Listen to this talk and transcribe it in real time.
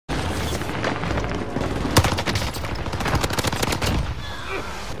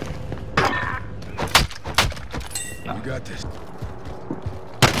got this.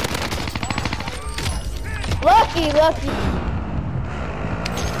 Lucky.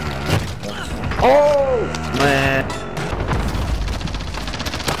 Oh man.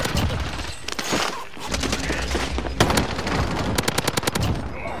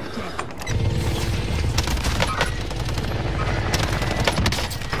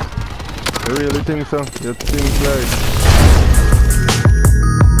 I really think so. It seems like.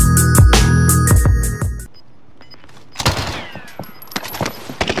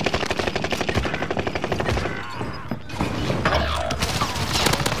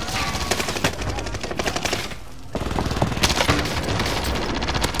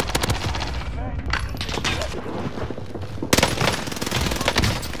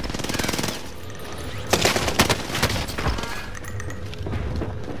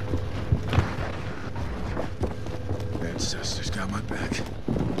 Ancestors got my back.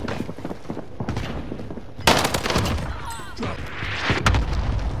 Drop.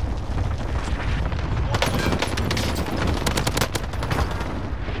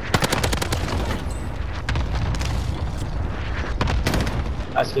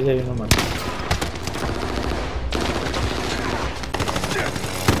 Así se vino más.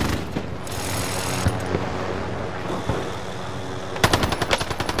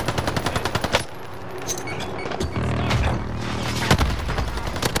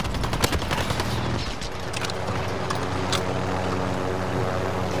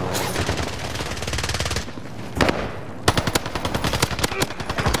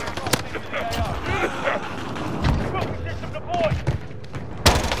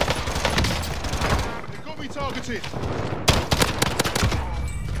 Targeted.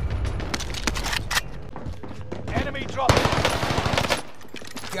 Enemy dropping.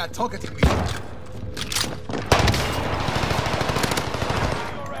 Yeah, targeting me.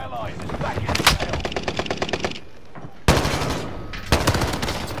 Your allies is back in the tail.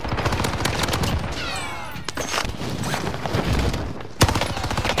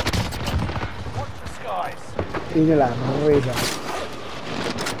 Watch the skies. Tiene la nueva.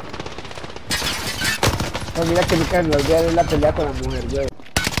 No, mira que nunca me olvidé de la pelea con la mujer, yo.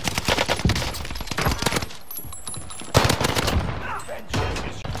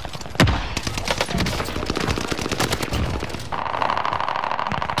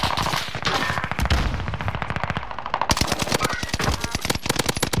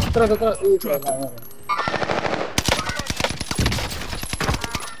 Otro.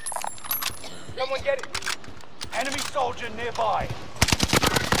 Someone get it. Enemy soldier nearby.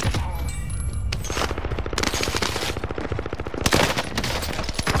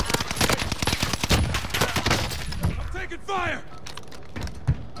 Fire!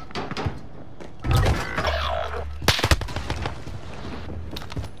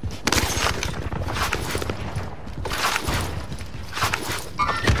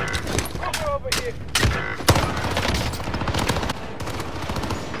 Over here.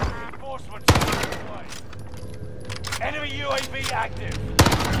 Reinforcements on the way. Enemy UAV active.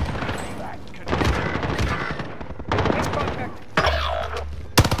 Back.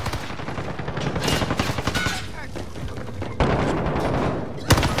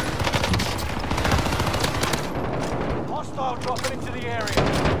 Hostile dropping into the area.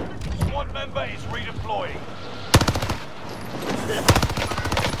 Squad member is redeploying.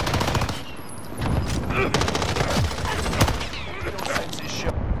 Your senses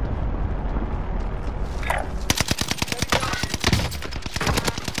show.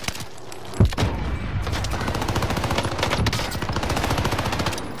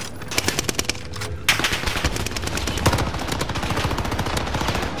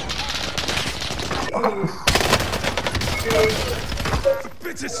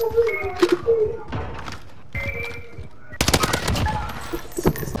 Bitches!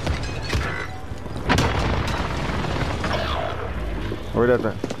 Where that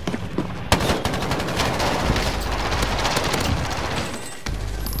at?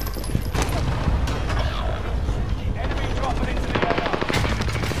 Enemy dropping into the air.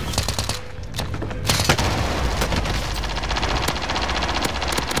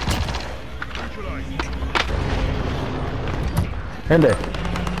 In there.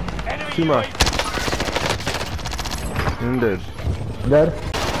 Enemy Two more. UAV. In there. There.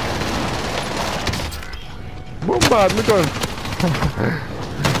 Bombard me gun.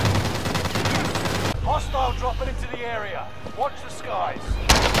 Hostile dropping into the area. Watch the skies.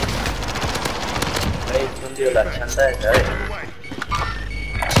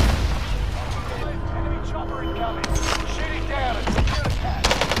 Enemy chopper incoming. Shoot it down and secure the cat.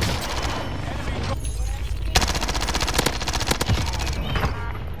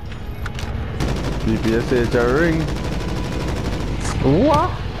 Enemy DPS a ring. What?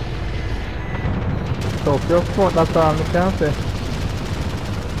 Stop your foot, that's all I can say.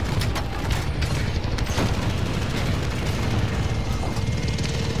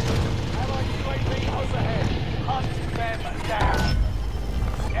 Allied UAV overhead. Hunt them down.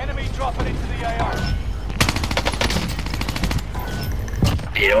 Enemy dropping into the AO.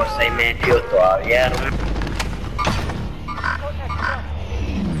 Pero 6 metros todavía, ¿no?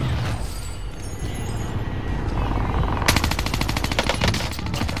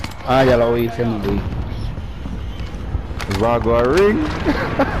 Ah, ya lo hice, mi Luis. Vanguard ring.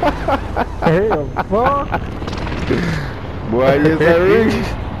 Hey, fuck. Boy, yes a ring.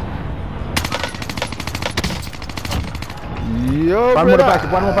 Yo, One more brother. packet,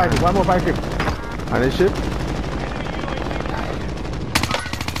 one more packet. On the ship?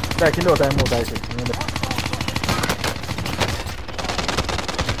 Packet, no time, more packet.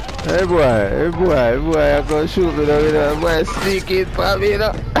 Hey boy, I'm gonna shoot me though, boy, sneak in for me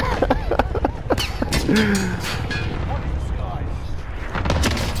though.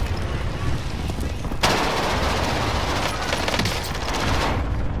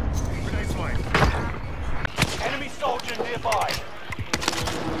 Grenade flying. Enemy soldier nearby.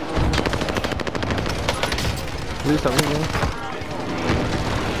 Do something,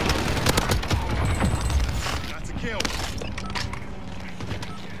 That's a kill.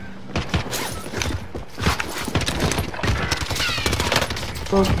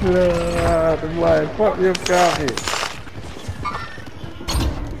 Boy, fuck your coffee.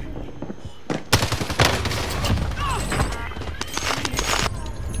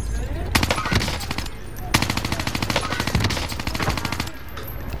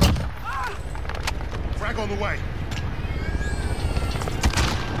 Frag on the way.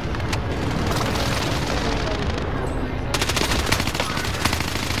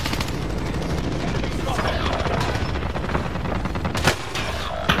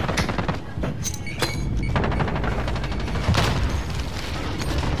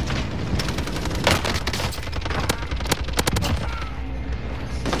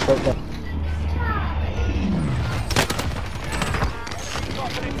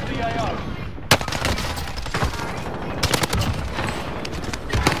 Dropping into the AO.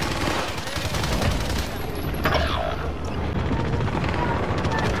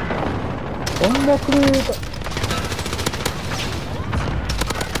 Onda creta.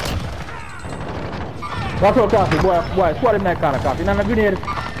 Watch out, coffee, boy, squad in my corner, coffee. None of grenade.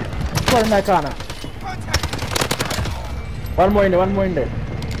 Squad in my corner. One more in there.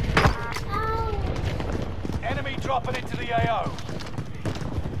 Enemy dropping into the AO.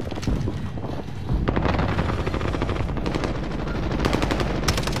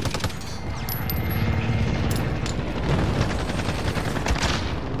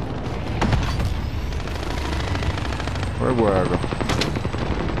 where boy I go?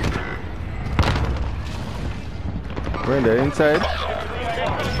 We're in the inside.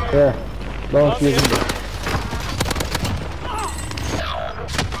 Yeah, don't use it.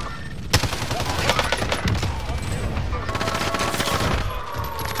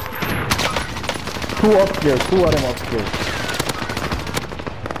 Two upstairs, two of them upstairs.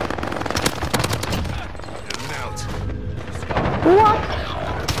 In and out. What?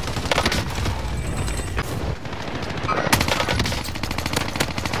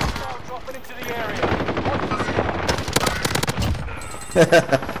 Dropping into the area.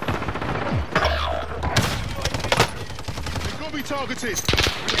 They've got me targeted.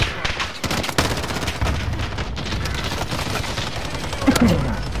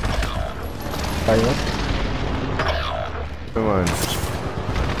 Ayun. Come on.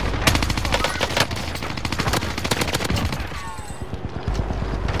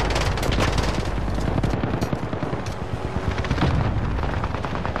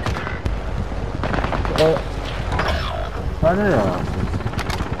 Ano yan?